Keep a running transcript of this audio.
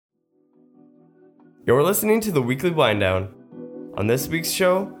You're listening to the Weekly Wind Down. On this week's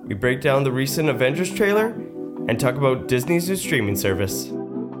show, we break down the recent Avengers trailer and talk about Disney's new streaming service.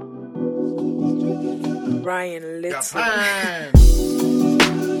 Ryan Little.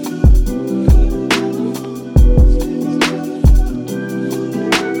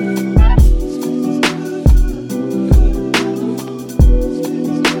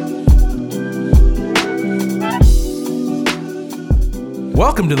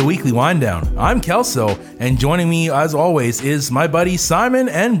 Welcome to the Weekly Wind Down. I'm Kelso, and joining me, as always, is my buddy Simon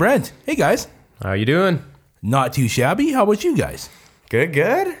and Brent. Hey, guys. How you doing? Not too shabby. How about you guys?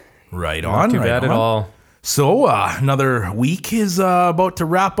 Good. Right Not on. too right bad on. at all. So, another week is about to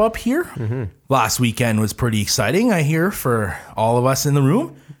wrap up here. Mm-hmm. Last weekend was pretty exciting, I hear, for all of us in the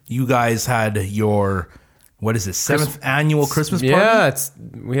room. You guys had your, what is it, seventh annual Christmas party? Yeah,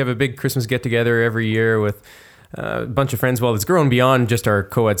 we have a big Christmas get-together every year with a bunch of friends. Well, it's grown beyond just our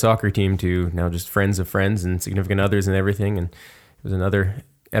co-ed soccer team to now just friends of friends and significant others and everything. And it was another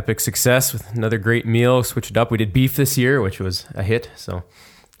epic success with another great meal. Switched it up. We did beef this year, which was a hit. So,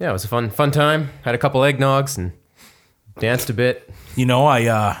 yeah, it was a fun time. Had a couple eggnogs and danced a bit. You know,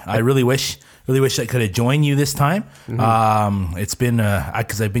 I really wish I could have joined you this time. Mm-hmm. It's been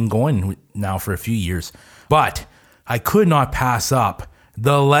because I've been going now for a few years, but I could not pass up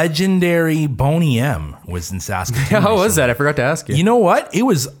the legendary Boney M was in Saskatoon. How was that? I forgot to ask you. You know what? It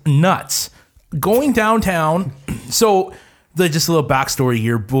was nuts. Going downtown. So, just a little backstory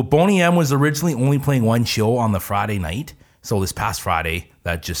here. Boney M was originally only playing one show on the Friday night. So this past Friday,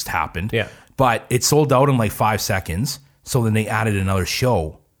 that just happened. Yeah. But it sold out in like 5 seconds. So then they added another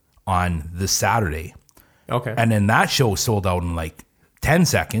show on this Saturday. Okay. And then that show sold out in like 10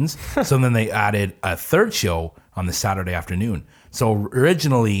 seconds. So then they added a third show on the Saturday afternoon. So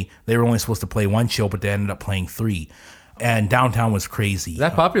originally, they were only supposed to play one show, but they ended up playing 3. And downtown was crazy. Is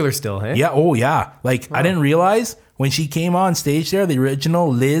that popular still, hey? Yeah, oh yeah. Like, I didn't realize when she came on stage there, the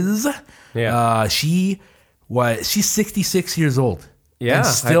original Liz, Yeah. she's 66 years old. Yeah, And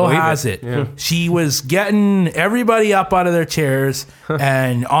still I believe has it. it. Yeah. She was getting everybody up out of their chairs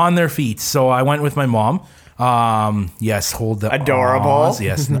and on their feet. So I went with my mom. Yes, hold the Adorable. awes.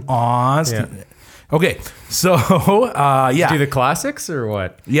 Yes, the awes. Yeah. Okay, so yeah. Do the classics or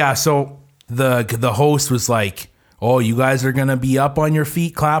what? Yeah, so the host was like, "Oh, you guys are gonna be up on your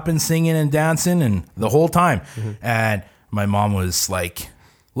feet, clapping, singing, and dancing, and the whole time." Mm-hmm. And my mom was like,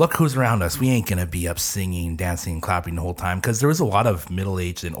 "Look who's around us. We ain't gonna be up singing, dancing, and clapping the whole time," because there was a lot of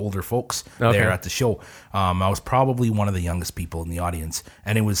middle-aged and older folks there at the show. I was probably one of the youngest people in the audience,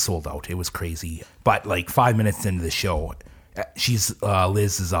 and it was sold out. It was crazy. But like 5 minutes into the show,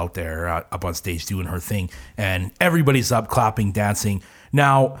 Liz is out there up on stage doing her thing, and everybody's up clapping, dancing.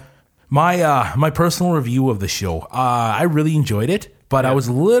 Now, my personal review of the show, I really enjoyed it, but I was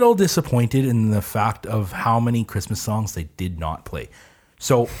a little disappointed in the fact of how many Christmas songs they did not play.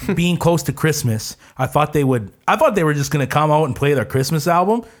 So, being close to Christmas, I thought they were just going to come out and play their Christmas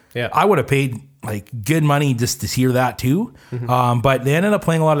album. Yeah. I would have paid like good money just to hear that too. Mm-hmm. But they ended up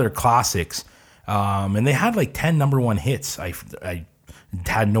playing a lot of their classics. And they had like 10 number one hits. I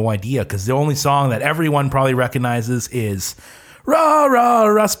had no idea, because the only song that everyone probably recognizes is "Rah Rah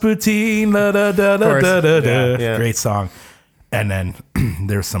Rasputin." Da, da, da, da, da, da, da. Yeah. Great song. And then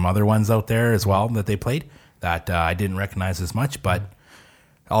there's some other ones out there as well that they played that I didn't recognize as much, but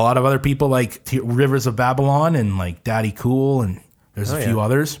a lot of other people like Rivers of Babylon and like Daddy Cool, and there's a few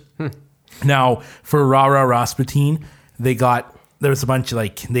others. Now, for "Rah Rah Rasputin," there was a bunch of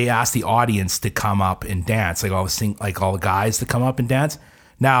they asked the audience to come up and dance, all the guys to come up and dance.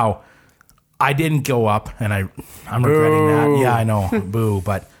 Now, I didn't go up, and I'm regretting that. Yeah, I know, boo.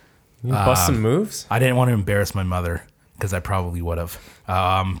 But You bust some moves? I didn't want to embarrass my mother, because I probably would have.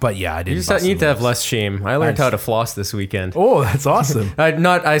 But yeah, I didn't. You just need to have less shame. I learned how to floss this weekend. Oh, that's awesome.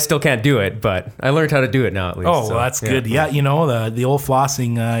 I still can't do it, but I learned how to do it now at least. Oh, well, that's good. Yeah, you know, the old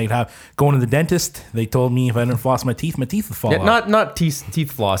flossing, you'd have going to the dentist. They told me if I didn't floss my teeth would fall out. Not teeth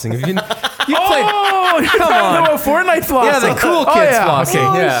flossing. If you played. Oh, Come on. no, Fortnite flossing. Yeah, the cool kids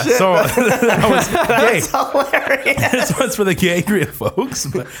flossing. Okay. Yeah. So That's hilarious. this one's for the angry folks.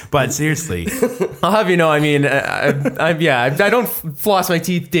 But seriously, I'll have you know, I mean, I don't floss my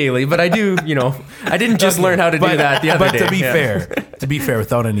teeth daily, but I do, you know, I didn't just learn how to do that the other day. But to be fair,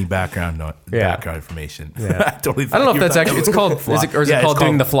 without any background information, Yeah. I don't know if that's actually, it's called, is it called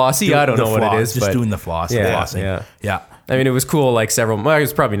doing the flossy? I don't know what it is. Just but doing the floss. Yeah, flossing. Yeah. I mean, it was cool it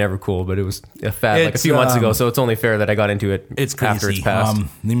was probably never cool, but it was a fad a few months ago, so it's only fair that I got into it It's crazy. after it's passed.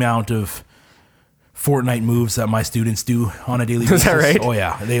 The amount of Fortnite moves that my students do on a daily basis. Is that right? Oh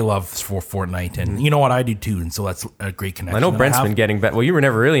yeah, they love Fortnite, and you know what, I do too, and so that's a great connection. I know that Brent's have. been getting back. Well, you were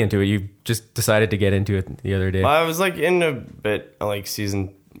never really into it. You just decided to get into it the other day. I was like in a bit like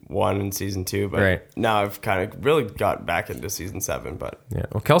season 1 and season 2, but Right. now I've kind of really got back into season 7. But Yeah.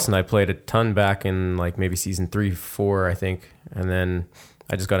 Well, Kelsey and I played a ton back in like maybe season 3, 4, I think, and then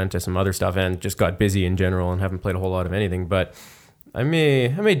I just got into some other stuff and just got busy in general and haven't played a whole lot of anything. But I may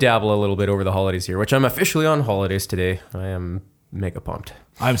dabble a little bit over the holidays here, which I'm officially on holidays today. I am mega pumped.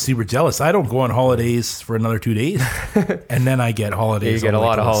 I'm super jealous. I don't go on holidays for another 2 days, and then I get holidays. Yeah, you get on a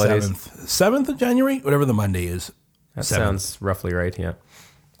lot of the holidays. 7th of January, whatever the Monday is. That 7th. sounds roughly right. Yeah.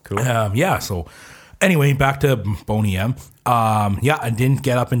 Cool. Yeah. So anyway, back to Boney M. Yeah, I didn't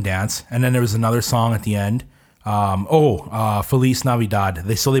get up and dance, and then there was another song at the end. Feliz Navidad.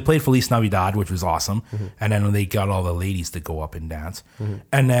 They played Feliz Navidad, which was awesome, and then they got all the ladies to go up and dance,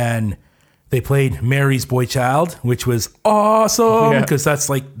 and then they played Mary's Boy Child, which was awesome because that's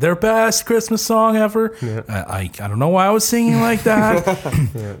like their best Christmas song ever. I don't know why I was singing like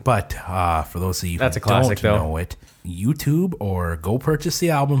that, but for those of you That's who a classic, don't though. know it, YouTube or go purchase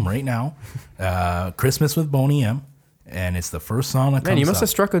the album right now, Christmas with Boney M. And it's the first song that comes Man, you must up. have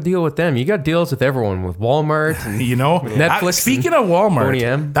struck a deal with them. You got deals with everyone, with Walmart. And You know, Netflix Speaking and of Walmart, Boney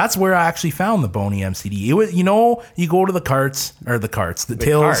M. that's where I actually found the Boney M CD. It was, you go to the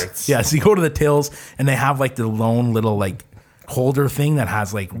tills. carts. Yes, you go to the tills, and they have like the lone little like holder thing that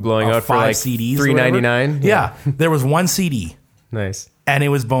has like Blowing out for 5 like CDs. or whatever. $3.99? Yeah, there was one CD, Nice. and it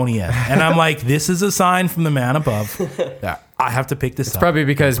was Boney M. And I'm like, this is a sign from the man above. Yeah, I have to pick this up. Probably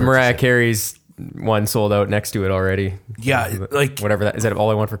because and purchase Mariah it. Carey's one sold out next to it already. Yeah, like Whatever that is. That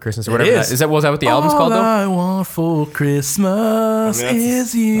All I Want for Christmas or whatever. is. That, was that what the album's called All though? I want for Christmas I mean,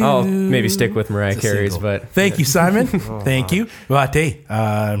 is you. I'll maybe stick with Mariah It's a Carey's, single. but Thank you, Simon. Thank you. But hey,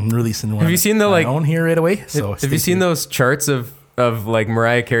 I'm releasing one. Have you seen the, my like- own here right away? So have you seen those charts of like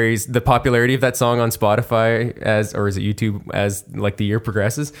Mariah Carey's, the popularity of that song on Spotify or is it YouTube as like the year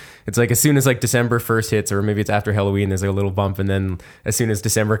progresses? It's like as soon as like December 1st hits, or maybe it's after Halloween, there's like a little bump, and then as soon as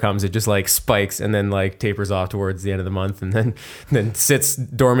December comes, it just like spikes and then like tapers off towards the end of the month, and then sits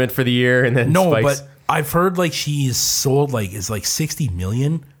dormant for the year, and then No, spikes. but I've heard like she's sold like 60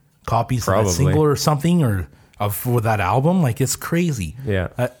 million copies of Probably. that single or something, or for that album. Like it's crazy. Yeah.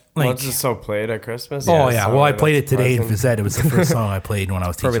 well, it's just so played at Christmas. Oh yeah, so well I played it that's today in surprising. Phys Ed. It was the first song I played when I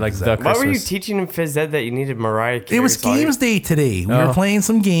was teaching Probably like Phys Ed. the Why were you Christmas. teaching in Phys Ed that you needed Mariah Carey? It was games day today. We were playing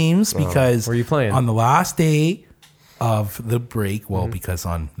some games because What were you playing? on the last day of the break, because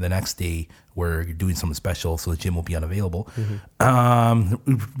on the next day we're doing something special, so the gym will be unavailable.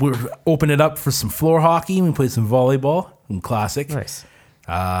 We're opening it up for some floor hockey. We played some volleyball, some classic. Nice.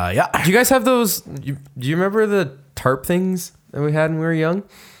 Yeah. Do you guys have those? Do you remember the tarp things that we had when we were young?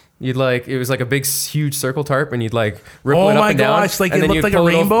 You'd like, it was like a big, huge circle tarp, and you'd like ripple Oh it up my and down. gosh, like and it then looked you'd like a pull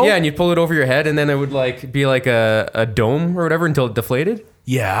it rainbow? yeah, and you'd pull it over your head, and then it would like be like a dome or whatever until it deflated.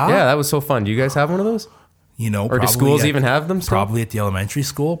 Yeah. Yeah, that was so fun. Do you guys have one of those? You know, Or do schools even have them still? Probably at the elementary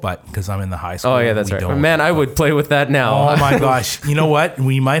school, but because I'm in the high school. Oh yeah, that's we right. don't. Man, I would play with that now. Oh my gosh. You know what?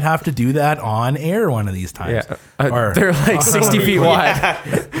 We might have to do that on air one of these times. Yeah, Or- they're like 60 feet wide.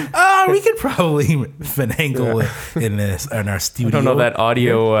 We could probably finagle in our studio. I don't know that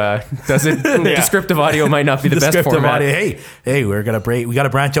audio does it. Descriptive audio might not be the best Descriptive format. audio. Hey, we got to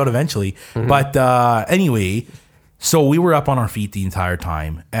branch out eventually. But anyway, so we were up on our feet the entire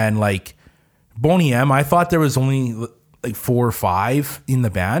time, and like Boney M, I thought there was only like 4 or 5 in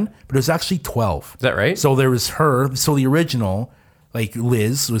the band, but it was actually 12. Is that right? So there was her. So the original, like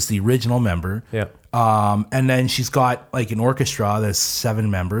Liz, was the original member. Yeah. And then she's got like an orchestra. There's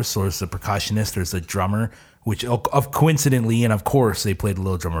 7 members. So there's a percussionist. There's a drummer, which of coincidentally, and of course, they played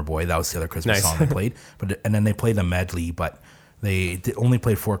Little Drummer Boy. That was the other Christmas Nice. song they played. And then they played a medley, but they only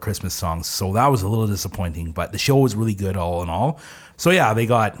played 4 Christmas songs. So that was a little disappointing. But the show was really good, all in all. So yeah, they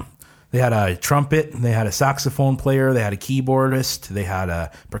had a trumpet, they had a saxophone player, they had a keyboardist, they had a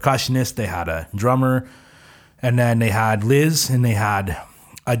percussionist, they had a drummer, and then they had Liz, and they had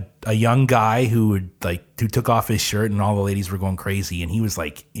a young guy who took off his shirt, and all the ladies were going crazy, and he was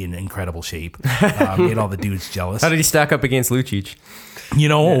like in incredible shape. Made all the dudes jealous. How did he stack up against Lucic? You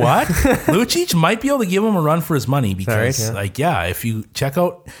know what? Lucic might be able to give him a run for his money because, yeah. if you check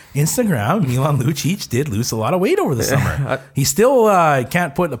out Instagram, Milan Lucic did lose a lot of weight over the summer. He still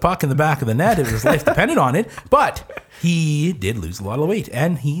can't put the puck in the back of the net if his life depended on it, but he did lose a lot of weight,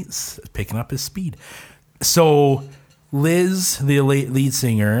 and he's picking up his speed. So Liz, the lead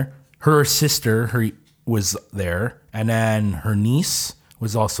singer, her sister was there, and then her niece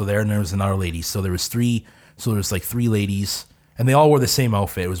was also there, and there was another lady. So there was 3. So there's like 3 ladies. and they all wore the same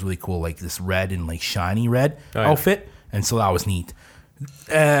outfit. It was really cool, like this red and like shiny red outfit, and so that was neat.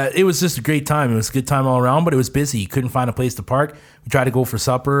 It was just a great time. It was a good time all around, but it was busy. Couldn't find a place to park. We tried to go for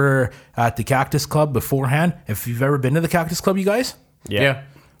supper at the Cactus Club beforehand. If you've ever been to the Cactus Club, you guys, Yeah.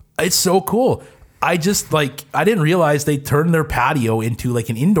 it's so cool. I didn't realize they turned their patio into like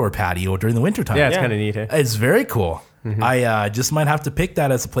an indoor patio during the wintertime. Yeah, it's kind of neat. Eh? It's very cool. I just might have to pick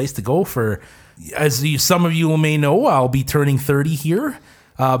that as a place to go for. Some of you may know, I'll be turning 30 here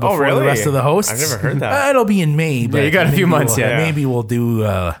before the rest of the hosts. I've never heard that. It'll be in May. But you got a few months yet. Maybe we'll do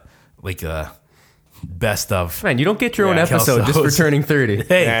like a best of. Man, you don't get your own episode just for turning 30.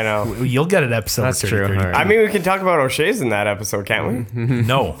 Hey, Yeah, I know. You'll get an episode. That's for true. 30. All right. I mean, we can talk about O'Shea's in that episode, can't we?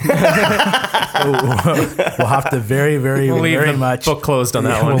 No. We'll have to very, very, We'll leave very the much book closed on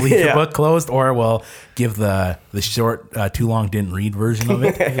that We'll one. leave the book closed, or we'll give the short, too long didn't read version of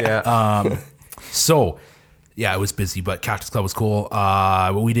it. Yeah. So, yeah, it was busy, but Cactus Club was cool.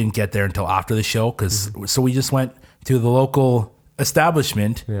 We didn't get there until after the show so we just went to the local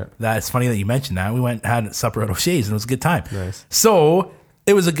establishment. Yeah. That's funny that you mentioned that. We went and had supper at O'Shea's, and it was a good time. Nice. So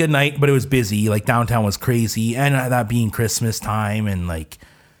it was a good night, but it was busy. Like downtown was crazy, and that being Christmas time, and like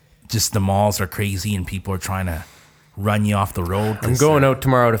just the malls are crazy, and people are trying to run you off the road. I'm going out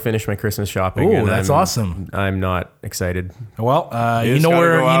tomorrow to finish my Christmas shopping. Oh, and that's awesome. I'm not excited. Well, you just know gotta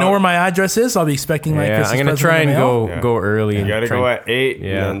where go out. where my address is. I'll be expecting my Yeah, Christmas I'm gonna present try in and the mail. go early. You and gotta try go and at 8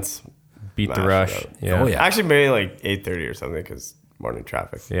 Yeah. and then beat the smash rush. it out. Yeah. Oh, yeah. Actually, maybe like 8:30 or something because morning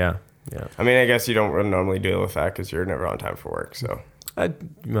traffic. Yeah. Yeah. I mean, I guess you don't normally deal with that because you're never on time for work. So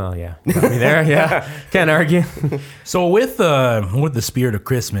Well, yeah. Got me there. Yeah. Can't argue. So with the spirit of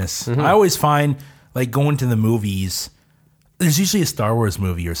Christmas, I always find like going to the movies. There's usually a Star Wars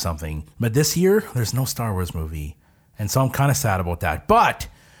movie or something, but this year there's no Star Wars movie, and so I'm kind of sad about that. But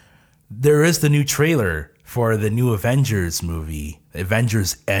there is the new trailer for the new Avengers movie,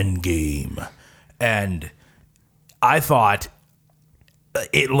 Avengers Endgame, and I thought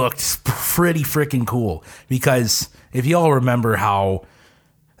it looked pretty freaking cool because if you all remember how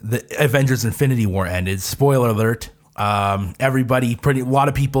the Avengers Infinity War ended, spoiler alert, a lot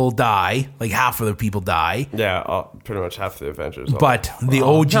of people die, like half of the people die, yeah, pretty much half the Avengers. but the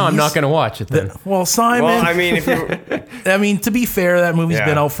OGs. No, I'm not going to watch it then. Well, Simon. Well, I mean, if you to be fair, that movie's Yeah.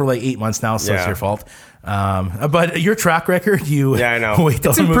 been out for like 8 months now, so it's Yeah. your fault. But your track record, Yeah, I know. wait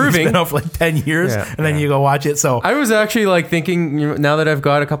till It's the movie's improving. been out for like 10 years, Yeah. and then you go watch it. So I was actually like thinking, now that I've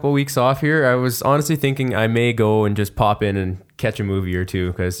got a couple weeks off here, I was honestly thinking I may go and just pop in and catch a movie or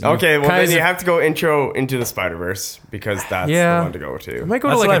two. Cause okay, well then kinda- you have to go intro into the Spider-Verse because that's Yeah. the one to go I to. might go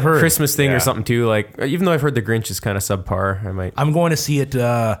That's to what like I've a heard. Christmas thing Yeah. or something too. Like, even though I've heard the Grinch is kind of subpar, I might. I'm going to see it.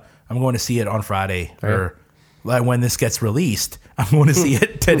 I'm going to see it on Friday, or like when this gets released. I'm going to see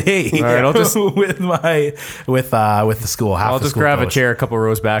it today. All right, I'll just- with the school. Half I'll the just school grab a goes. chair a couple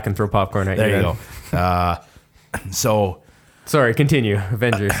rows back and throw popcorn at There you then. go. So Sorry, continue.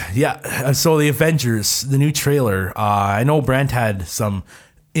 Avengers. yeah, so the Avengers, the new trailer. I know Brent had some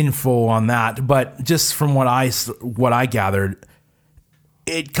info on that, but just from what I gathered,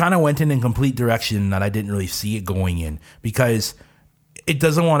 it kind of went in a complete direction that I didn't really see it going in because it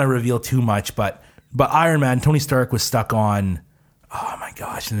doesn't want to reveal too much. But Iron Man, Tony Stark was stuck on. Oh my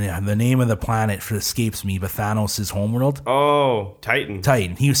gosh, the name of the planet escapes me, but Thanos' homeworld. Oh, Titan.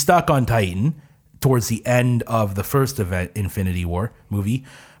 Titan. He was stuck on Titan towards the end of the first event, Infinity War movie,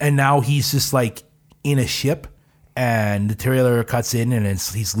 and now he's just like in a ship, and the trailer cuts in, and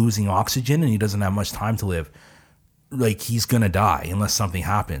he's losing oxygen, and he doesn't have much time to live. Like he's gonna die unless something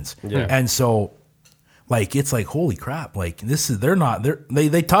happens. Yeah. And so, like it's like holy crap! Like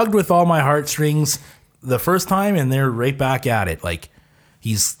they tugged with all my heartstrings the first time, and they're right back at it. Like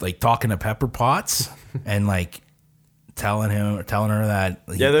he's like talking to Pepper Potts and like telling her that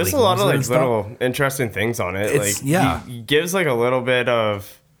Yeah, there's a lot of loves her like and stuff. little interesting things on it. It's- Like yeah. he gives like a little bit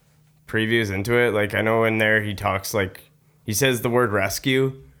of previews into it. Like I know in there he talks like he says the word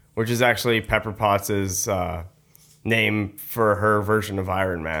rescue, which is actually Pepper Potts's name for her version of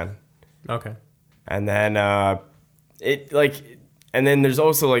Iron Man. Okay. And then and then there's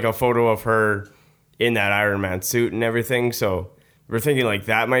also like a photo of her in that Iron Man suit and everything. So we're thinking like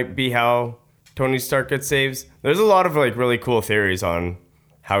that might be how Tony Stark gets saved. There's a lot of like really cool theories on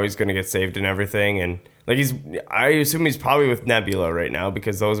how he's going to get saved and everything. And like I assume he's probably with Nebula right now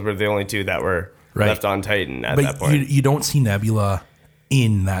because those were the only two that were Right. left on Titan at But that point. you don't see Nebula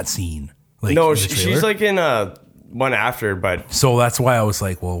in that scene. Like No, in the trailer. she's like in one after, but So that's why I was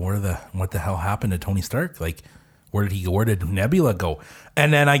like, well, what the hell happened to Tony Stark? Like, where did Nebula go?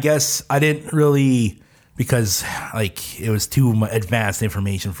 And then I guess I didn't really, because like it was too advanced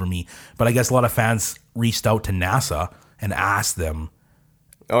information for me. But I guess a lot of fans reached out to NASA and asked them,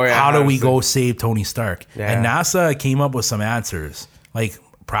 Oh yeah. how do we go save Tony Stark? Yeah. And NASA came up with some answers, like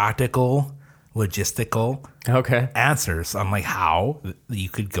practical, logistical Okay. answers on like how you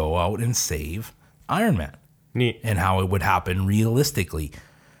could go out and save Iron Man Neat. and how it would happen realistically.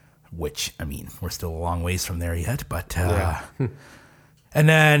 Which, I mean, we're still a long ways from there yet, but and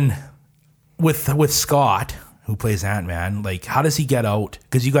then with Scott, who plays Ant-Man, like how does he get out?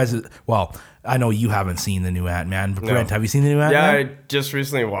 Because you guys, well, I know you haven't seen the new Ant-Man. But Brent, have you seen the new Ant-Man? Yeah, I just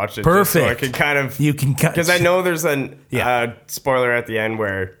recently watched it. Perfect. So I could kind of You can because I know there's an Yeah. spoiler at the end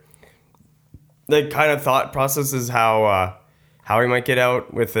where the kind of thought process is how he might get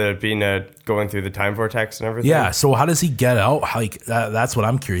out with it being going through the time vortex and everything. Yeah. So how does he get out? Like that's what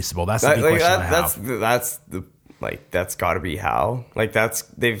I'm curious about. That's the big question I have. That's got to be how. Like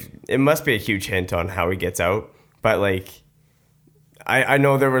it must be a huge hint on how he gets out. But like, I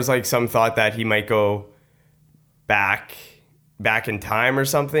know there was like some thought that he might go back in time or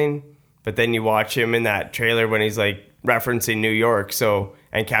something. But then you watch him in that trailer when he's like referencing New York.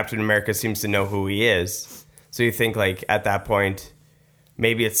 And Captain America seems to know who he is. So you think like at that point,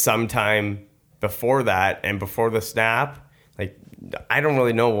 maybe it's sometime before that and before the snap. Like I don't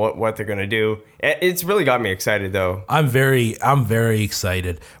really know what they're gonna do. It's really got me excited though. I'm very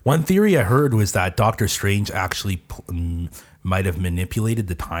excited. One theory I heard was that Doctor Strange actually might have manipulated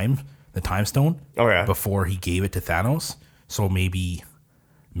the time stone. Oh yeah. Before he gave it to Thanos. So maybe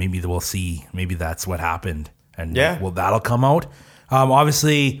we'll see. Maybe that's what happened. And that'll come out.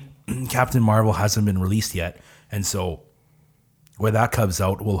 Obviously, Captain Marvel hasn't been released yet, and so when that comes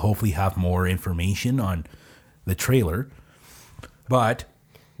out, we'll hopefully have more information on the trailer. But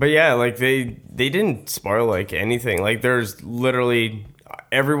yeah, like they didn't spoil like anything. Like there's literally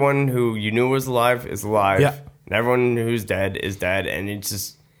everyone who you knew was alive is alive, Yeah. and everyone who's dead is dead, and it's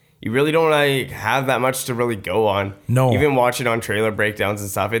just you really don't like have that much to really go on. No, even watching on trailer breakdowns and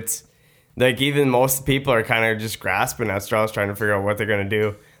stuff, it's like even most people are kind of just grasping at straws trying to figure out what they're gonna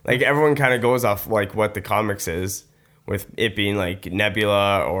do. Like everyone kind of goes off like what the comics is, with it being like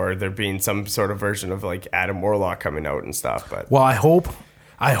Nebula or there being some sort of version of like Adam Warlock coming out and stuff. But well, I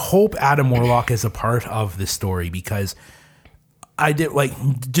hope Adam Warlock is a part of this story, because I did like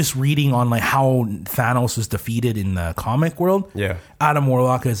just reading on like how Thanos was defeated in the comic world. Yeah, Adam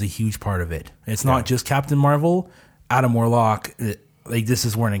Warlock is a huge part of it. It's not just Captain Marvel. Adam Warlock, like this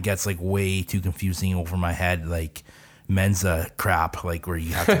is when it gets like way too confusing over my head, like Mensa crap, like where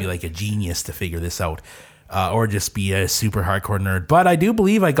you have to be like a genius to figure this out, or just be a super hardcore nerd. But I do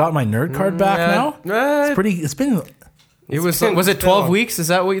believe I got my nerd card back now. It's pretty. It's been. Was it 12 weeks? Is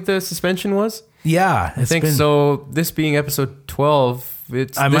that what the suspension was? Yeah, I think so. This being episode 12,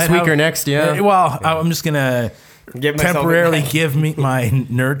 it's this week or next. Yeah. Well, I'm just gonna temporarily give me my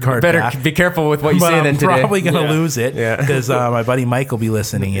nerd card Better back. be careful with what you say then today. I'm probably going to lose it Yeah. because my buddy Mike will be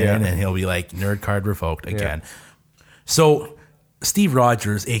listening in and he'll be like, nerd card revoked again. So Steve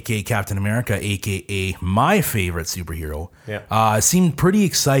Rogers, a.k.a. Captain America, a.k.a. my favorite superhero, seemed pretty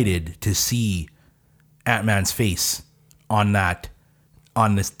excited to see Ant-Man's face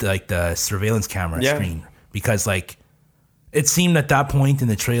on this like the surveillance camera screen, because like it seemed at that point in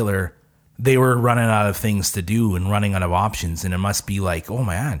the trailer they were running out of things to do and running out of options, and it must be like, oh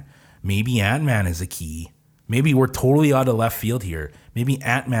man, maybe Ant-Man is a key. Maybe we're totally out of left field here. Maybe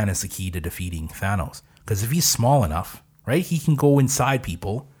Ant-Man is the key to defeating Thanos, because if he's small enough, right, he can go inside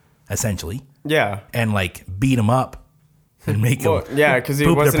people essentially, and like beat them up and make them because he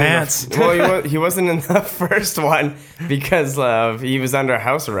poop wasn't their pants. he wasn't in the first one because he was under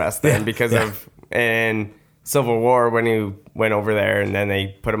house arrest then because of in Civil War when he went over there, and then they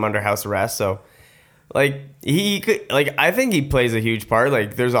put him under house arrest. So like he could, like I think he plays a huge part.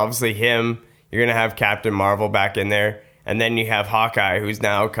 Like there's obviously him. You're gonna have Captain Marvel back in there, and then you have Hawkeye, who's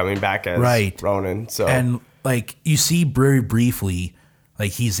now coming back as Ronin. So and like you see very briefly,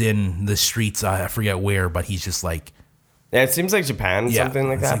 like he's in the streets. I forget where, but he's just like. Yeah, it seems like Japan, something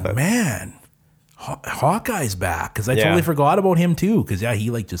like that. Like, but man, Hawkeye's back, because I totally forgot about him too. Because he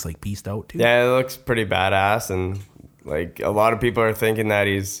like just like pieced out too. Yeah, it looks pretty badass, and like a lot of people are thinking that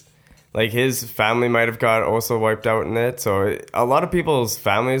he's like his family might have got also wiped out in it. So a lot of people's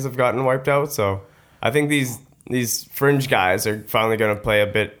families have gotten wiped out. So I think these fringe guys are finally going to play a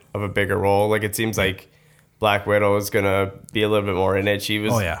bit of a bigger role. Like it seems like Black Widow is going to be a little bit more in it. She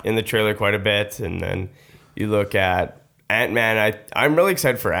was in the trailer quite a bit, and then you look at Ant-Man, I'm really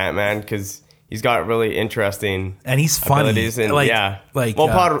excited for Ant-Man because he's got really interesting and he's funny. Abilities and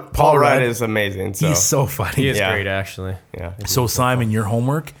Paul Rudd Rudd is amazing. So. He's so funny. He is great, actually. Yeah. So Simon, your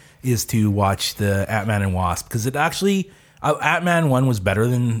homework is to watch the Ant-Man and Wasp, because it actually Ant-Man 1 was better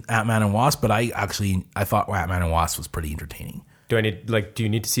than Ant-Man and Wasp, but I thought Ant-Man and Wasp was pretty entertaining. Do you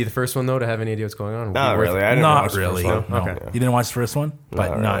need to see the first one though to have any idea what's going on? Not really. I didn't Not watch the really. first one. No. Okay. You didn't watch the first one?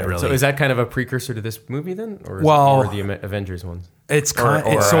 But not really. So is that kind of a precursor to this movie then, or Well- or the Avengers ones? It's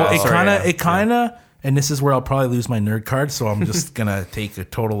kind of, and this is where I'll probably lose my nerd card, so I'm just gonna take a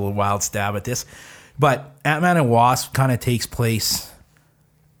total wild stab at this. But Ant-Man and Wasp kind of takes place,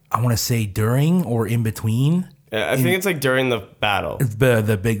 I want to say during or in between Yeah, I think it's like during the battle.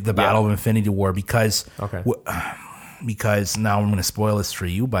 the Battle of Infinity War, because Okay. because now I'm going to spoil this for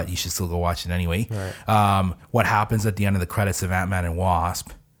you, but you should still go watch it anyway. Right. What happens at the end of the credits of Ant-Man and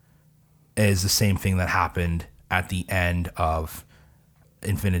Wasp is the same thing that happened at the end of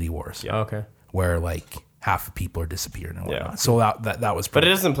Infinity Wars. Oh, okay. Where like half the people are disappeared and whatnot. Yeah. So that was But pretty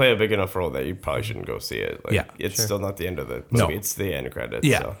it doesn't play a big enough role that you probably shouldn't go see it. Like, Yeah, it's still not the end of the movie. No. It's the end credits.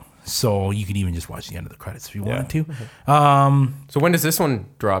 yeah. So. So you could even just watch the end of the credits if you wanted to. So when does this one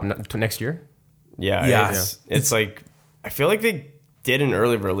drop? Next year? Yeah, Yeah. it's like, I feel like they did an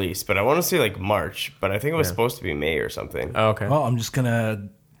early release, but I want to say like March, but I think it was supposed to be May or something. Oh, okay. Well, I'm just gonna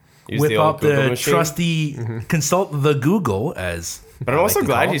Use whip the old up Google the machine. trusty consult the Google as. But I'm also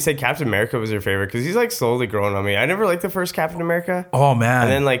glad you said Captain America was your favorite, because he's like slowly growing on me. I never liked the first Captain America. Oh man!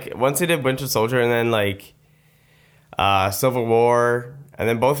 And then like once he did Winter Soldier, and then like Civil War, and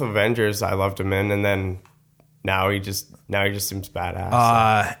then both Avengers, I loved him in, and then now he just seems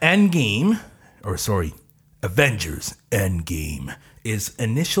badass. Endgame, or sorry, Avengers Endgame. Is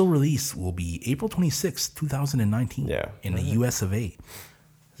initial release will be April 26th, 2019. Yeah. In the US of A.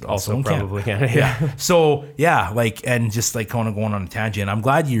 Also in probably Canada. Canada. Yeah. So yeah, like, and just like kind of going on a tangent, I'm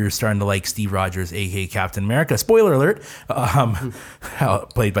glad you're starting to like Steve Rogers, aka Captain America. Spoiler alert,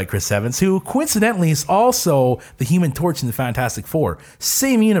 played by Chris Evans, who coincidentally is also the Human Torch in the Fantastic Four,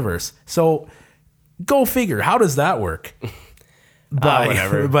 same universe. So go figure, how does that work? But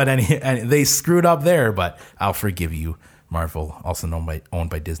whatever. But any they screwed up there. But I'll forgive you, Marvel, also owned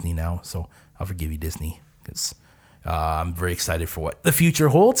by Disney now. So I'll forgive you, Disney, because. I'm very excited for what the future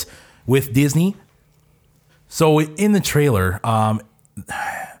holds with Disney. So in the trailer,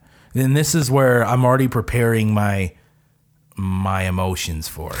 then this is where I'm already preparing my emotions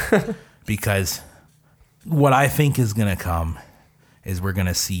for it. Because what I think is going to come is we're going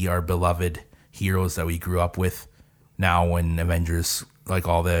to see our beloved heroes that we grew up with now when Avengers, like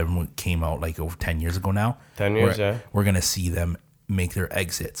all them came out like over 10 years ago now. 10 years, yeah. We're going to see them make their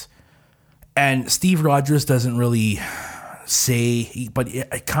exits. And Steve Rogers doesn't really say, but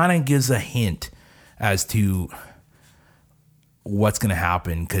it kind of gives a hint as to what's going to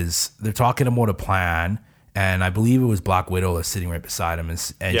happen, because they're talking about a plan, and I believe it was Black Widow that's sitting right beside him,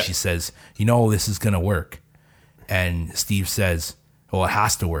 and she says, this is going to work. And Steve says, well, it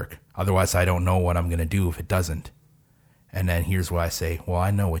has to work. Otherwise, I don't know what I'm going to do if it doesn't. And then here's what I say. Well,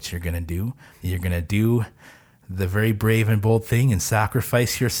 I know what you're going to do. You're going to do the very brave and bold thing and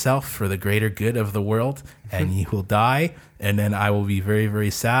sacrifice yourself for the greater good of the world, and you will die, and then I will be very, very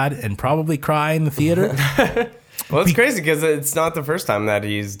sad and probably cry in the theater. Well, it's crazy because it's not the first time that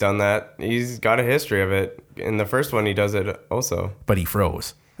he's done that. He's got a history of it. In the first one, he does it also. But he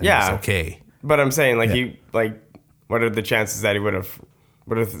froze. And Yeah. it's okay. But I'm saying, what are the chances that he would have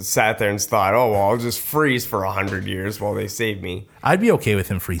sat there and thought, oh, well, I'll just freeze for 100 years while they save me. I'd be okay with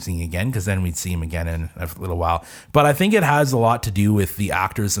him freezing again, because then we'd see him again in a little while. But I think it has a lot to do with the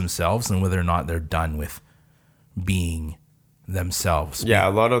actors themselves and whether or not they're done with being themselves. Yeah,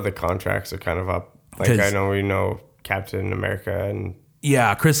 a lot of the contracts are kind of up. Like, I know we know Captain America and...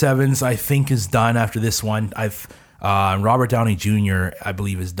 Yeah, Chris Evans, I think, is done after this one. Robert Downey Jr., I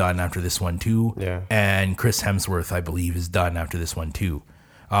believe, is done after this one, too. Yeah. And Chris Hemsworth, I believe, is done after this one, too.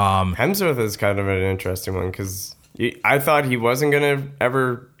 Hemsworth is kind of an interesting one, because I thought he wasn't going to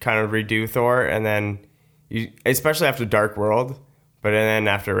ever kind of redo Thor, and then, especially after Dark World, but then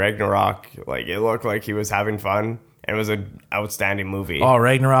after Ragnarok, like, it looked like he was having fun, and it was an outstanding movie. Oh,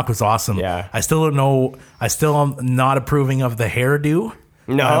 Ragnarok was awesome. Yeah. I still don't know. I still am not approving of the hairdo.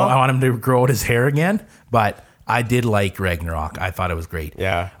 No. I want him to grow out his hair again, but I did like Ragnarok. I thought it was great.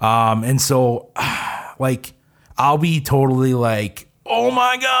 Yeah. And so, like, I'll be totally like, oh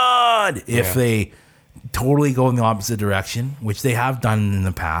my God, if they totally go in the opposite direction, which they have done in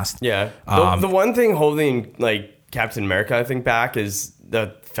the past. Yeah. The one thing holding, like, Captain America, I think, back is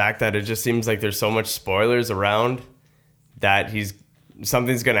the fact that it just seems like there's so much spoilers around that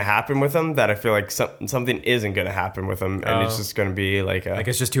something's going to happen with him, that I feel like something isn't going to happen with him, and it's just going to be like Like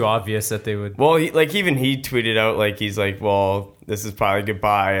it's just too obvious that they would. Well, even he tweeted out, like, he's like, well, this is probably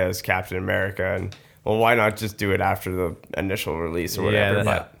goodbye as Captain America, and well, why not just do it after the initial release or whatever?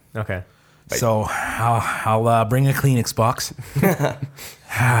 Yeah. Okay. So I'll bring a Kleenex box. Yeah.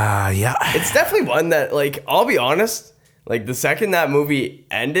 It's definitely one that, like, I'll be honest, like, the second that movie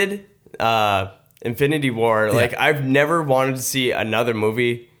ended, Infinity War, like, I've never wanted to see another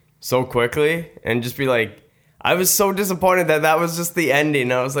movie so quickly and just be like, I was so disappointed that was just the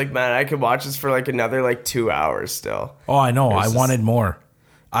ending. I was like, man, I could watch this for like another like 2 hours still. Oh, I know. I wanted more.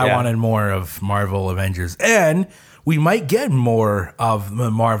 I wanted more of Marvel Avengers. And we might get more of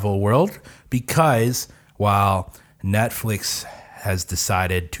the Marvel world because while Netflix has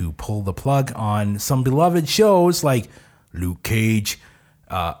decided to pull the plug on some beloved shows like Luke Cage,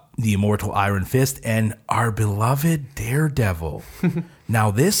 The Immortal Iron Fist, and our beloved Daredevil. Now,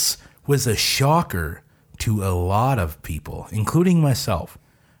 this was a shocker to a lot of people, including myself,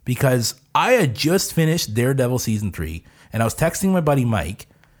 because I had just finished Daredevil season 3, and I was texting my buddy Mike,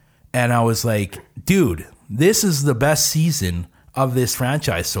 and I was like, dude, this is the best season of this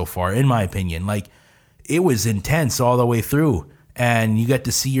franchise so far, in my opinion. Like, it was intense all the way through, and you get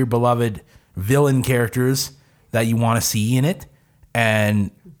to see your beloved villain characters that you want to see in it,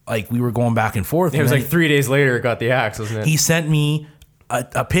 and like we were going back and forth. It was like 3 days later it got the axe, wasn't it? He sent me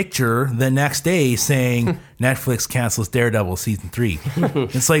a picture the next day saying Netflix cancels Daredevil season 3.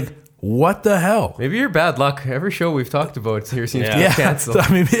 It's like, what the hell? Maybe you're bad luck. Every show we've talked about here seems to be canceled. So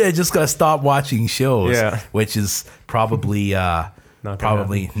maybe I just got to stop watching shows, which is probably not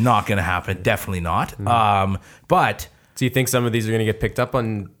going to happen. Definitely not. But do you think some of these are going to get picked up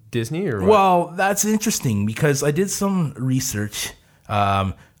on Disney or what? Well, that's interesting because I did some research.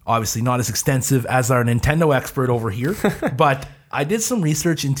 Obviously not as extensive as our Nintendo expert over here, but I did some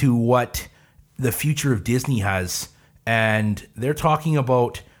research into what the future of Disney has, and they're talking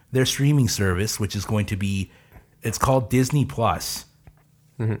about their streaming service, which is going to be, it's called Disney Plus.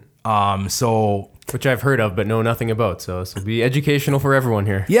 Which I've heard of, but know nothing about. So this will be educational for everyone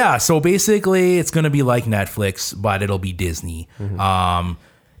here. Yeah. So basically it's going to be like Netflix, but it'll be Disney.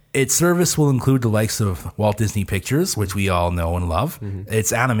 Its service will include the likes of Walt Disney Pictures, which we all know and love.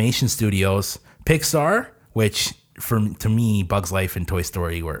 Its animation studios, Pixar, which to me, Bugs Life and Toy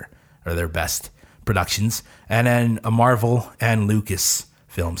Story are their best productions, and then a Marvel and Lucas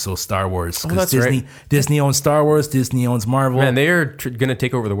film, so Star Wars. That's Disney, right. Disney owns Star Wars, Disney owns Marvel. Man, they are going to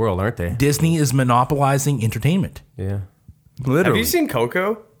take over the world, aren't they? Disney is monopolizing entertainment. Yeah. Literally. Have you seen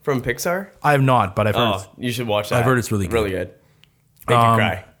Coco from Pixar? I have not, but I've heard. Oh, you should watch that. I've heard it's really good. Really good. Make you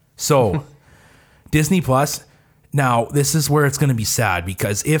cry. So, Disney Plus. Now, this is where it's going to be sad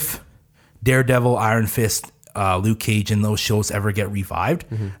because if Daredevil, Iron Fist, Luke Cage, and those shows ever get revived,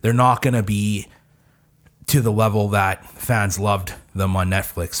 they're not going to be to the level that fans loved them on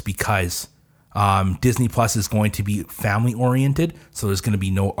Netflix because Disney Plus is going to be family oriented. So there's going to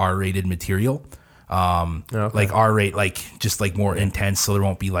be no R-rated material, like R-rate, like just like more intense. So there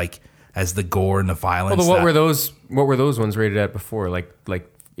won't be like as the gore and the violence. Well, what were those ones rated at before? Like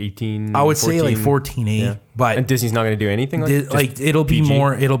 18? I would 14? say like 14A, Yeah. but And Disney's not going to do anything like it'll be PG?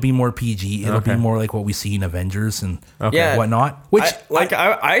 more PG. It'll be more like what we see in Avengers and whatnot. Which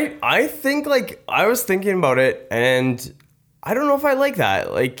I think like I was thinking about it and I don't know if I like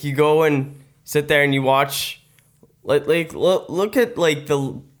that. Like you go and sit there and you watch like look at like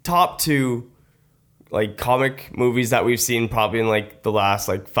the top 2 like comic movies that we've seen probably in like the last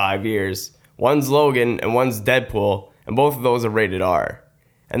like 5 years. One's Logan and one's Deadpool, and both of those are rated R.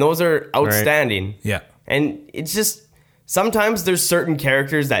 And those are outstanding. Right. Yeah. And it's just, sometimes there's certain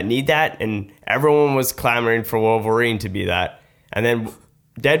characters that need that, and everyone was clamoring for Wolverine to be that. And then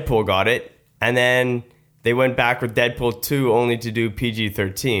Deadpool got it, and then they went back with Deadpool 2 only to do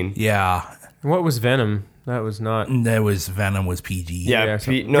PG-13. yeah, What was Venom? That was not... Venom was PG. Yeah,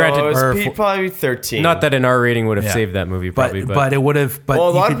 so it granted, was probably 13. Not that an R rating would have saved that movie, probably. but it would have. But Well,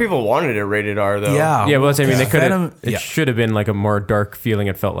 a lot of people wanted it rated R, though. Yeah. Yeah, well, I mean, they could Venom- have. It should have been like a more dark feeling.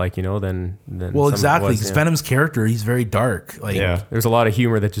 It felt like, than Well, some exactly, was, because yeah. Venom's character, he's very dark. Like, Yeah. There's a lot of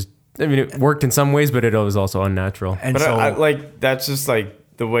humor that just. I mean, it worked in some ways, but it was also unnatural. and But so I like, that's just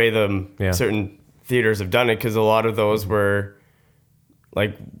like the way certain theaters have done it, because a lot of those were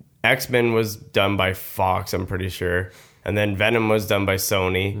like X-Men was done by Fox, I'm pretty sure. And then Venom was done by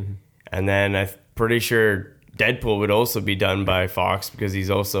Sony. And then I'm pretty sure Deadpool would also be done by Fox because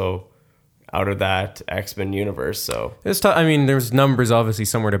he's also out of that X-Men universe. So It's tough. I mean, there's numbers obviously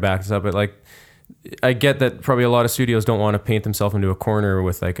somewhere to back this up, but like, I get that probably a lot of studios don't want to paint themselves into a corner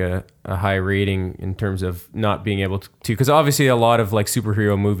with like a high rating in terms of not being able to, because obviously a lot of like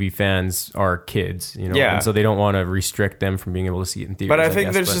superhero movie fans are kids, Yeah. and so they don't want to restrict them from being able to see it in theaters. But I think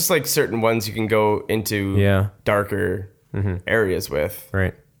guess, there's just like certain ones you can go into darker areas with.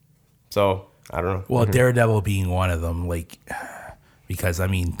 right. So I don't know. well, Daredevil being one of them, like because I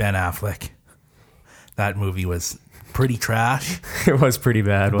mean Ben Affleck. that movie was pretty trash. It was pretty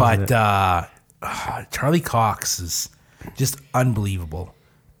bad, wasn't But it? Charlie Cox is just unbelievable.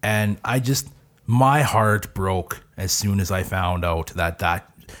 And my heart broke as soon as I found out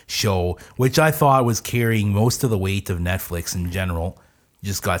that show, which I thought was carrying most of the weight of Netflix in general,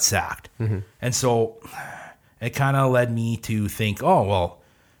 just got sacked. And so it kind of led me to think, oh, well,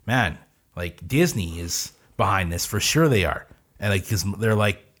 man, like Disney is behind this. For sure they are. And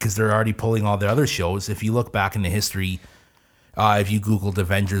like, because they're already pulling all the other shows. If you look back into history, if you Googled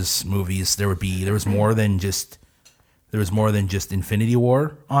Avengers movies, there was more than just Infinity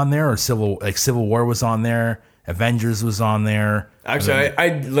War on there, or Civil War was on there, Avengers was on there. Actually,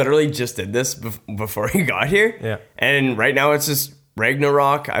 I literally just did this before he got here. Yeah. And right now it's just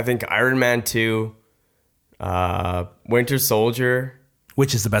Ragnarok, I think Iron Man 2, Winter Soldier.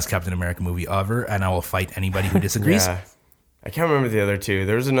 Which is the best Captain America movie ever, and I will fight anybody who disagrees. Yeah. I can't remember the other two.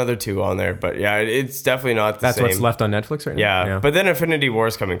 There's another two on there, but yeah, it's definitely not the That's same. what's left on Netflix right now? Yeah, but then Infinity War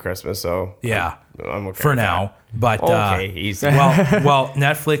is coming Christmas, so Yeah, I'm okay for with now. But Okay, easy. well,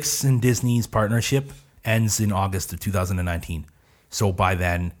 Netflix and Disney's partnership ends in August of 2019. So by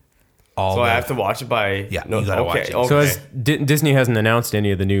then, So I have to watch it by... Yeah, you gotta watch it. Okay. So Disney hasn't announced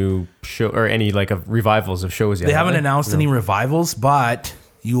any of the new show or any like of revivals of shows yet. They have haven't announced any revivals, but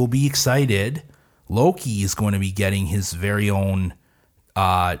you will be excited. Loki is going to be getting his very own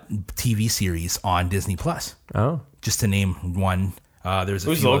TV series on Disney Plus. Oh. Just to name one. There's a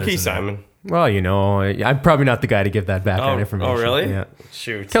Who's few Loki, others in there. Simon? Well, I'm probably not the guy to give that background information. Oh, really? Yeah.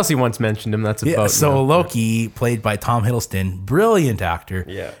 Shoot. Kelsey once mentioned him. That's about Yeah, so Loki, played by Tom Hiddleston, brilliant actor,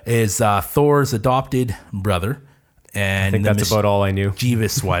 is Thor's adopted brother. And I think that's about all I knew.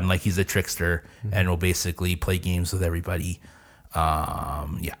 Jeeves one, like he's a trickster and will basically play games with everybody.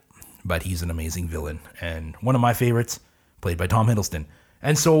 But he's an amazing villain and one of my favorites, played by Tom Hiddleston.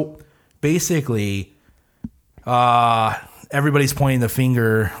 And so basically, everybody's pointing the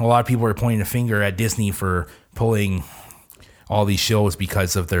finger. A lot of people are pointing the finger at Disney for pulling all these shows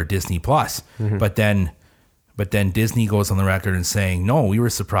because of their Disney Plus. But then Disney goes on the record and saying, no, we were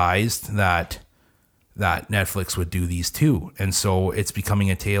surprised that Netflix would do these too. And so it's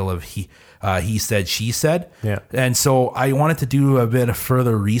becoming a tale of he said, she said. Yeah. And so I wanted to do a bit of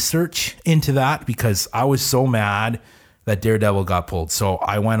further research into that because I was so mad that Daredevil got pulled. So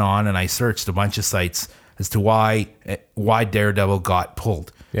I went on and I searched a bunch of sites as to why Daredevil got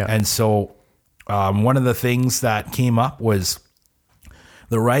pulled. Yeah. And so one of the things that came up was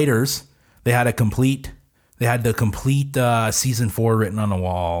the writers, they had the complete season 4 written on the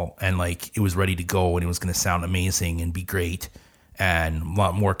wall, and like it was ready to go, and it was going to sound amazing and be great, and a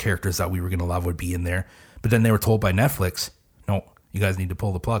lot more characters that we were going to love would be in there. But then they were told by Netflix, no, you guys need to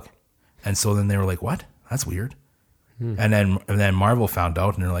pull the plug. And so then they were like, what? That's weird. And then Marvel found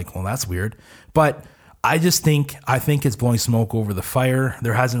out, and they're like, well, that's weird. But I think it's blowing smoke over the fire.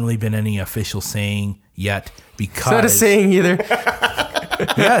 There hasn't really been any official saying yet because It's not a saying either.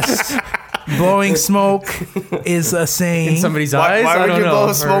 Yes. Blowing smoke is a saying. In somebody's eyes? Why I would don't you know.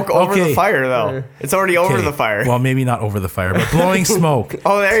 blow smoke over Okay. the fire, though? It's already over Okay. the fire. Well, maybe not over the fire, but blowing smoke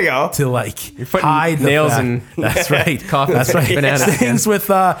Oh, there you go. to like putting hide the nails fact- in That's right. coffins That's right. and bananas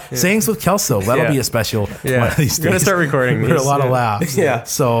Sayings with Kelso. That'll Yeah. be a special Yeah. one of these We're gonna days. start recording For a these, lot of yeah. laughs. Yeah.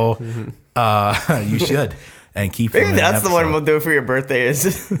 So you should. And keep Maybe them in an that's the one episode. we'll do for your birthday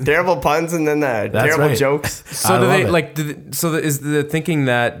is terrible puns and then terrible right. jokes. So I do they love it. is the thinking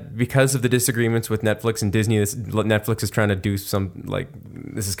that because of the disagreements with Netflix and Disney, Netflix is trying to do some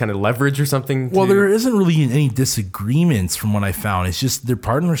this is kind of leverage or something? Well, there isn't really any disagreements from what I found. It's just their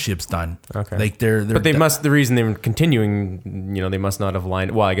partnership's done. Okay. Like they're But they must. The reason they were continuing, they must not have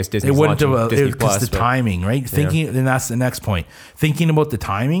lined. Well, I guess Disney's It wouldn't launching have Disney because Plus. the timing, right? Thinking, and that's the next point. Thinking about the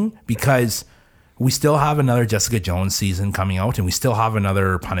timing because we still have another Jessica Jones season coming out, and we still have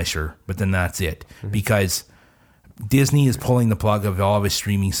another Punisher, but then that's it because Disney is pulling the plug of all of its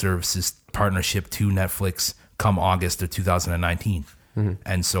streaming services partnership to Netflix come August of 2019,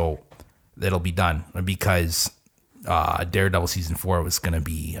 and so it'll be done because Daredevil season 4 was going to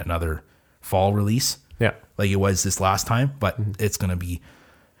be another fall release. Yeah. Like it was this last time, but it's gonna be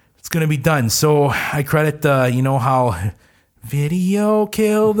done. So I credit how video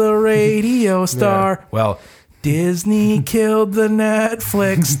killed the radio star. Well, Disney killed the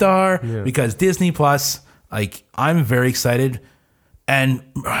Netflix star because Disney Plus. Like I'm very excited, and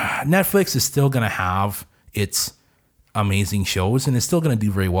Netflix is still gonna have its amazing shows, and it's still gonna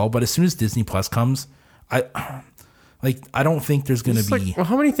do very well. But as soon as Disney Plus comes, I don't think there's going to be... Well,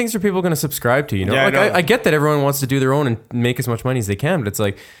 how many things are people going to subscribe to? Yeah, I get that everyone wants to do their own and make as much money as they can, but it's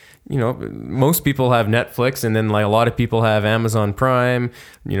like, most people have Netflix, and then like a lot of people have Amazon Prime.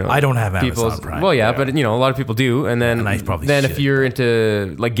 I don't have Amazon Prime. Well, yeah, but a lot of people do. And then, And I probably if should, you're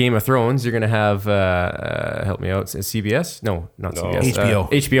into like Game of Thrones, you're gonna have help me out, CBS? No, not CBS. HBO.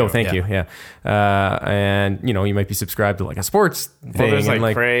 HBO. Thank you. Yeah, and you might be subscribed to like a sports thing. Well, there's and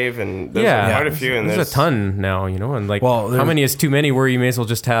like Crave, and there's quite a few. And there's a ton now. And like, Well, how many is too many? Where you may as well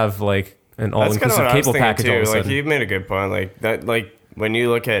just have like an all-inclusive cable package all of a Like sudden. you made a good point. Like that. Like when you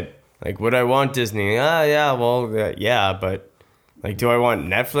look at like, would I want Disney? Yeah. Well, yeah, but like, do I want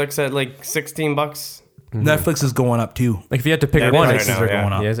Netflix at like $16? Netflix is going up too. Like if you had to pick Yeah, one, right it's now, are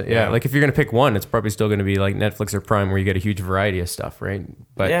going up. yeah. Like if you're gonna pick one, it's probably still gonna be like Netflix or Prime, where you get a huge variety of stuff, right?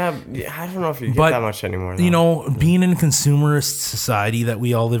 But Yeah, I don't know if you get But, that much anymore. Though. Being in a consumerist society that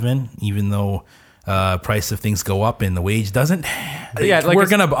we all live in, even though price of things go up and the wage doesn't. Yeah, like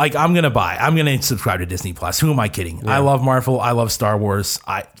I'm gonna subscribe to Disney Plus. Who am I kidding? I love Marvel. I love Star Wars.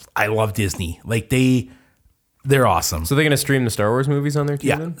 I love Disney. Like they're awesome. So they're gonna stream the Star Wars movies on there too.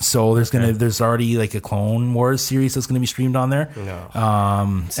 Yeah. Then? So there's already like a Clone Wars series that's going to be streamed on there. No.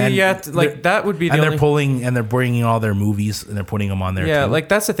 That would be the only. They're bringing all their movies and they're putting them on there. Yeah, too. like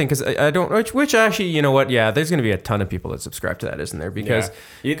that's the thing, because I don't. Which actually, you know what? Yeah, there's gonna be a ton of people that subscribe to that, isn't there? Because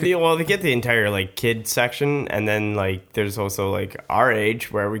they get the entire like kid section, and then like there's also like our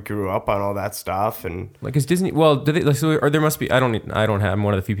age where we grew up on all that stuff, and like is Disney? Well, do they? Like, so, or there must be. I don't have. I'm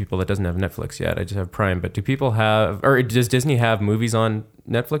one of the few people that doesn't have Netflix yet. I just have Prime. But do people have? Or does Disney have movies on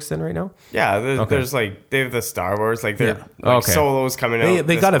Netflix then right now? yeah, there's like they have the Star Wars, like they're Okay. solos coming out.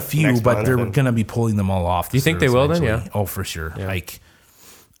 They got a few, next but month, they're and- going to be pulling them all off. Do you think they will then? Yeah. Oh, for sure. Like,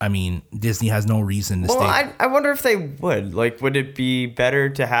 I mean, Disney has no reason to Well, stay. I wonder if they would. Like, would it be better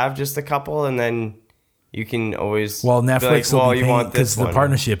to have just a couple, and then you can always Well, be Netflix like, will be you paying want this because the one.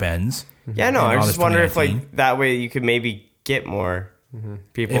 partnership ends. Yeah, no, in I just August wonder if 2019. like that way you could maybe get more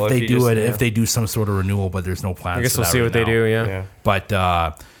people If they you do just- it, if they do some sort of renewal, but there's no plans. I guess for we'll that see right what they now. do. Yeah. Yeah. But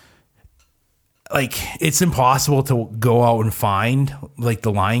like it's impossible to go out and find like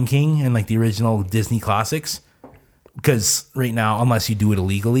the Lion King and like the original Disney classics because right now, unless you do it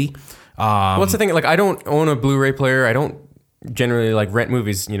illegally, What's the thing? Like, I don't own a Blu-ray player. I don't generally like rent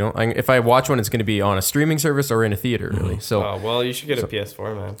movies. If I watch one, it's going to be on a streaming service or in a theater. Really. So, Oh, well, you should get a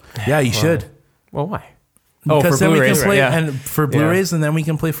PS4, man. yeah, you should. well, why? Oh, Because for then we Blu-rays, can play right, yeah. and for Blu-rays, and then we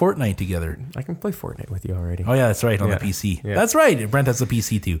can play Fortnite together. I can play Fortnite with you already. Oh yeah, that's right on Yeah. the PC. Yeah. That's right. Brent has a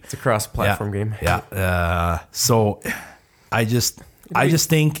PC too. It's a cross-platform game. Yeah. So I just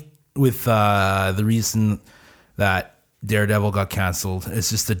think with the reason that Daredevil got canceled,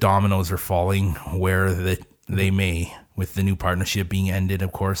 it's just the dominoes are falling where they may, with the new partnership being ended,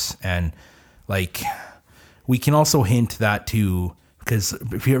 of course. And like we can also hint that too, because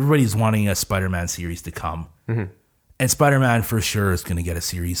everybody's wanting a Spider-Man series to come. And Spider-Man for sure is going to get a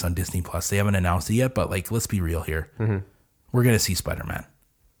series on Disney Plus. They haven't announced it yet, but like, let's be real here. We're going to see Spider-Man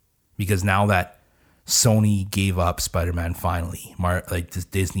because now that Sony gave up Spider-Man finally,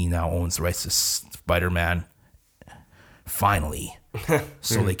 Disney now owns the rights to Spider-Man finally,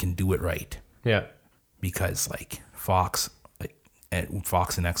 so they can do it right. Yeah. Because like Fox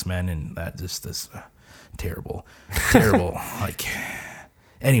and X-Men and that just is terrible. Like.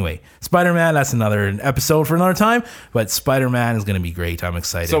 Anyway, Spider-Man, that's another episode for another time, but Spider-Man is going to be great. I'm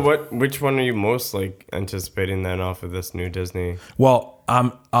excited. So which one are you most like anticipating then off of this new Disney? Well,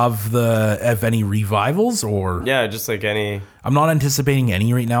 of any revivals or Yeah, just like any. I'm not anticipating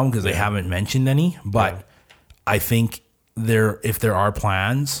any right now because they haven't mentioned any, but I think if there are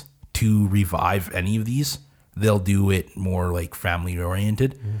plans to revive any of these, they'll do it more like family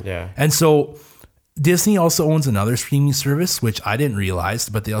oriented. Yeah. And so Disney also owns another streaming service, which I didn't realize,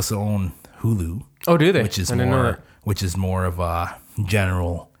 but they also own Hulu. Oh, do they? Which is I didn't know more of a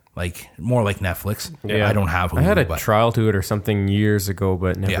general, like more like Netflix. Yeah. I don't have Hulu. I had a but, trial to it or something years ago,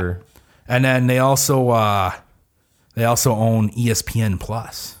 but never. and then they also own ESPN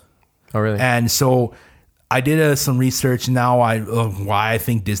Plus. Oh, really? And so I did some research now. Why I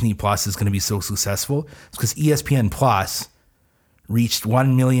think Disney Plus is going to be so successful is because ESPN Plus reached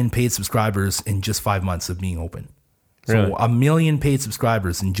 1 million paid subscribers in just 5 months of being open. So Really? 1 million paid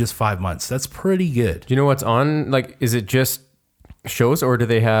subscribers in just 5 months. That's pretty good. Do you know what's on? Like, is it just shows or do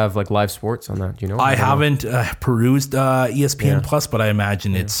they have like live sports on that? Do you know? I don't know. haven't perused ESPN Yeah. Plus, but I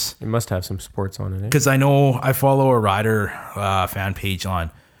imagine it's It must have some sports on it. Eh? because I know I follow a Rider fan page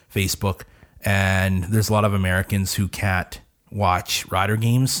on Facebook, and there's a lot of Americans who can't watch Rider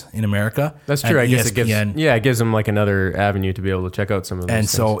games in America. That's true. And I guess it gives them like another avenue to be able to check out some of those. and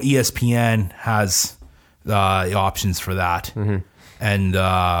things. so ESPN has the options for that, Mm-hmm. and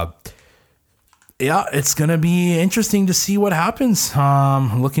yeah, it's going to be interesting to see what happens.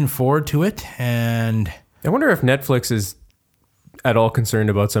 Looking forward to it. And I wonder if Netflix is at all concerned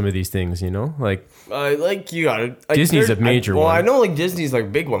about some of these things, like you got it. Like, Disney's a major one. one. I know like Disney's like a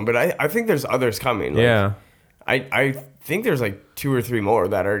big one, but I think there's others coming. Like, yeah. I think there's like 2 or 3 more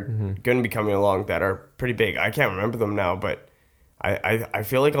that are going to be coming along that are pretty big. I can't remember them now, but I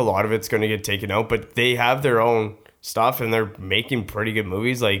feel like a lot of it's going to get taken out. But they have their own stuff, and they're making pretty good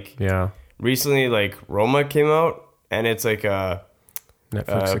movies. Like recently, like Roma came out, and it's like a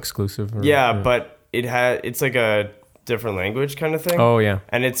Netflix exclusive. But it's like a different language kind of thing. Oh yeah,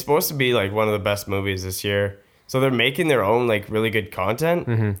 and it's supposed to be like one of the best movies this year. So they're making their own like really good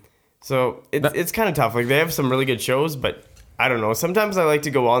content. So it's kind of tough. Like they have some really good shows, but I don't know. Sometimes I like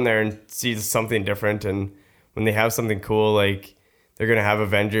to go on there and see something different. And when they have something cool, like they're gonna have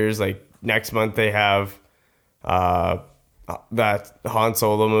Avengers. Like next month they have that Han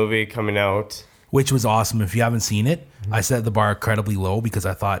Solo movie coming out, which was awesome. If you haven't seen it, I set the bar incredibly low because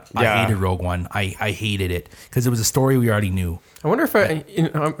I thought I hated Rogue One. I hated it because it was a story we already knew. I wonder if I'm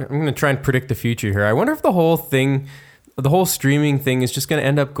going to try and predict the future here. I wonder if the whole streaming thing is just going to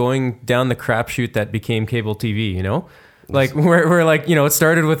end up going down the crapshoot that became cable TV, Like where like, it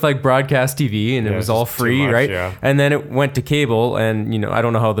started with like broadcast TV and it was all free, right? Yeah. And then it went to cable and, I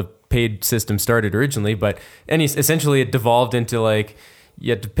don't know how the paid system started originally, but essentially it devolved into like, you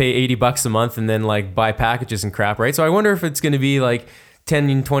had to pay $80 a month and then like buy packages and crap, right? So I wonder if it's going to be like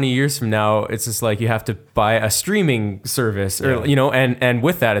 10 and 20 years from now, it's just like you have to buy a streaming service or, and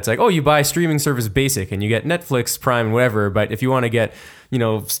with that, it's like, oh, you buy streaming service basic and you get Netflix, Prime, and whatever. But if you want to get,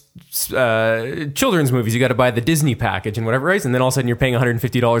 children's movies, you got to buy the Disney package and whatever, right? And then all of a sudden you're paying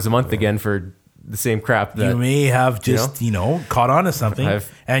 $150 a month again for the same crap that you may have just caught on to something,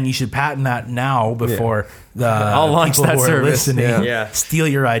 and you should patent that now before I'll launch that service. Steal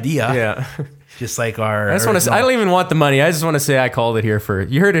your idea. Yeah, just like our. I just want to. I don't even want the money. I just want to say I called it here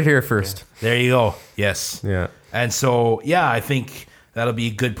first. You heard it here first. There you go. Yes. Yeah. And so I think that'll be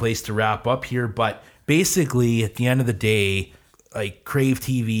a good place to wrap up here. But basically, at the end of the day, like Crave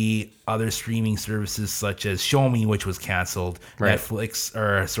TV, other streaming services such as Show Me, which was canceled, right.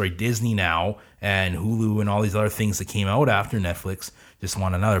 Disney now, and Hulu and all these other things that came out after Netflix just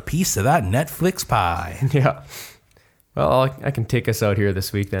want another piece of that Netflix pie. Yeah. Well, I can take us out here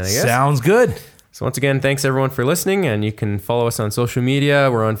this week then, I guess. Sounds good. So once again, thanks everyone for listening, and you can follow us on social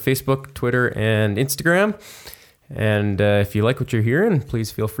media. We're on Facebook, Twitter, and Instagram. And if you like what you're hearing,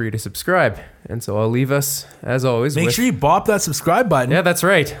 please feel free to subscribe. And so I'll leave us, as always. Make sure you bop that subscribe button. Yeah, that's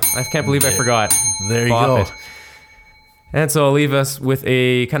right. I can't believe I forgot. There you go. And so I'll leave us with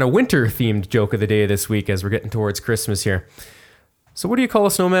a kind of winter-themed joke of the day this week as we're getting towards Christmas here. So what do you call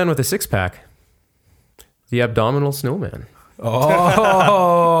a snowman with a six-pack? The abdominal snowman.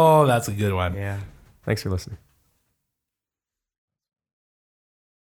 Oh, that's a good one. Yeah. Thanks for listening.